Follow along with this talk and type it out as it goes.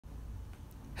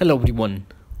Hello everyone,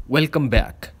 welcome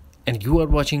back and you are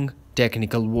watching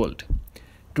Technical World.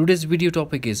 Today's video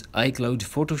topic is iCloud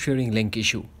photo sharing link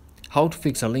issue. How to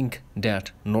fix a link that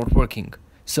not working.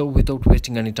 So without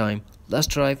wasting any time, let's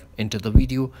dive into the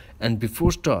video, and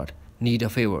before start, need a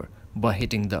favor by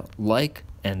hitting the like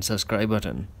and subscribe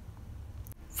button.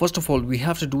 First of all, we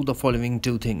have to do the following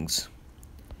two things.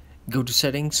 Go to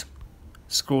settings,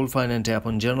 scroll fine and tap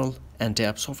on general and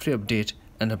tap software update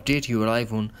and update your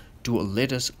iPhone to a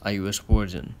latest iOS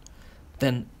version.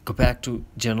 Then go back to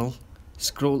general,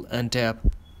 scroll and tap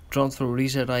transfer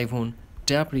reset iPhone,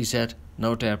 tap reset,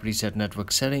 now tap reset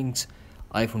network settings,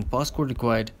 iPhone passcode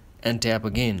required, and tap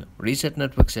again reset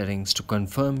network settings to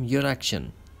confirm your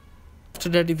action. After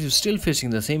that, if you're still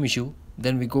facing the same issue,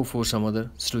 then we go for some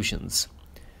other solutions.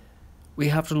 We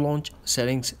have to launch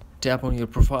settings, tap on your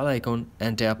profile icon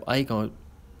and tap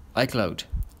iCloud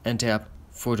and tap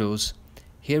photos.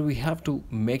 Here we have to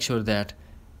make sure that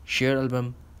share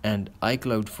album and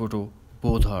iCloud photo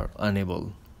both are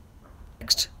enabled.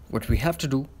 Next, what we have to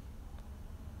do,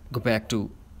 go back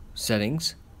to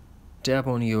settings, tap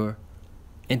on your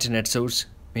internet source,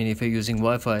 meaning if you're using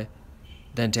Wi-Fi,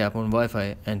 then tap on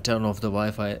Wi-Fi and turn off the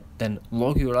Wi-Fi, then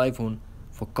lock your iPhone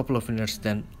for a couple of minutes,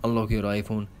 then unlock your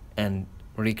iPhone and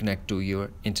reconnect to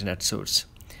your internet source.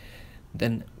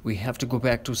 Then we have to go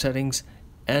back to settings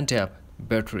and tap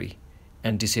battery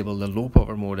and disable the low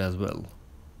power mode as well.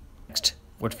 Next,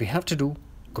 what we have to do,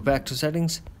 go back to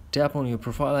settings, tap on your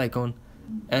profile icon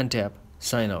and tap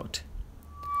sign out.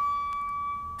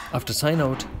 After sign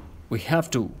out, we have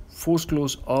to force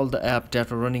close all the apps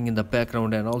that are running in the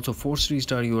background and also force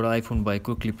restart your iPhone by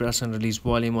quickly press and release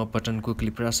volume up button,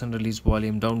 quickly press and release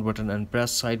volume down button and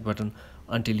press side button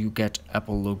until you get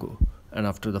Apple logo. And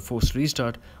after the forced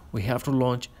restart, we have to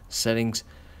launch settings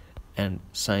and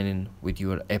sign in with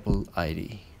your Apple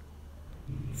ID.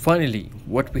 Finally,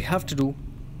 what we have to do,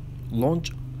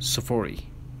 launch Safari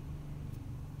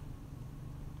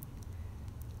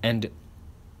and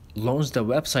launch the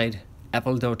website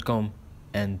apple.com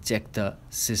and check the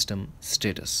system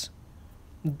status.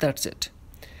 That's it.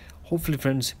 Hopefully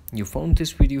friends, you found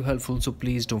this video helpful, so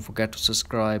please don't forget to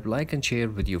subscribe, like and share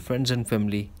with your friends and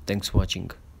family. Thanks for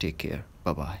watching. Take care.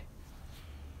 Bye bye.